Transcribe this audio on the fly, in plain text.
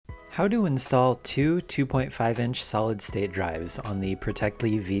How to install two 2.5-inch solid-state drives on the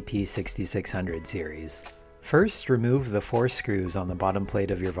Protectli VP6600 series. First, remove the 4 screws on the bottom plate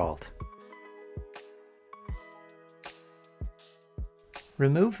of your vault.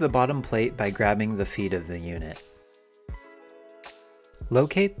 Remove the bottom plate by grabbing the feet of the unit.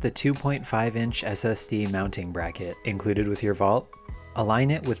 Locate the 2.5-inch SSD mounting bracket included with your vault.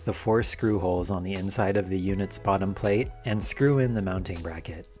 Align it with the 4 screw holes on the inside of the unit's bottom plate and screw in the mounting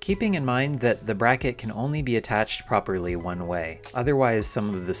bracket, keeping in mind that the bracket can only be attached properly one way, otherwise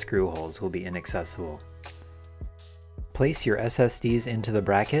some of the screw holes will be inaccessible. Place your SSDs into the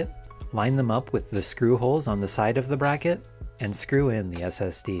bracket, line them up with the screw holes on the side of the bracket, and screw in the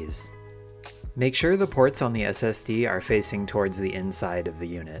SSDs. Make sure the ports on the SSD are facing towards the inside of the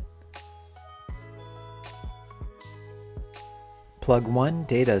unit. Plug one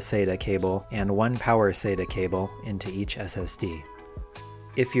data SATA cable and one power SATA cable into each SSD.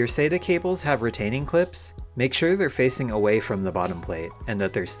 If your SATA cables have retaining clips, make sure they're facing away from the bottom plate and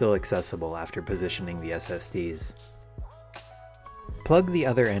that they're still accessible after positioning the SSDs. Plug the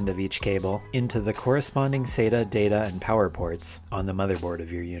other end of each cable into the corresponding SATA data and power ports on the motherboard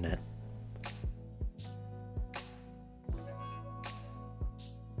of your unit.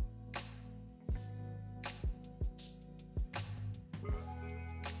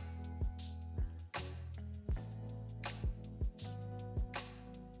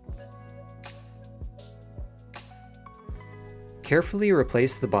 Carefully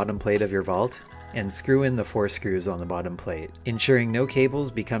replace the bottom plate of your vault and screw in the 4 screws on the bottom plate, ensuring no cables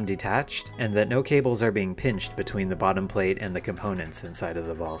become detached and that no cables are being pinched between the bottom plate and the components inside of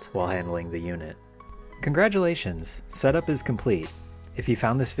the vault while handling the unit. Congratulations! Setup is complete. If you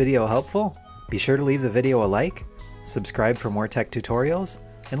found this video helpful, be sure to leave the video a like, subscribe for more tech tutorials,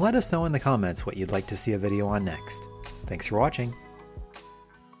 and let us know in the comments what you'd like to see a video on next. Thanks for watching!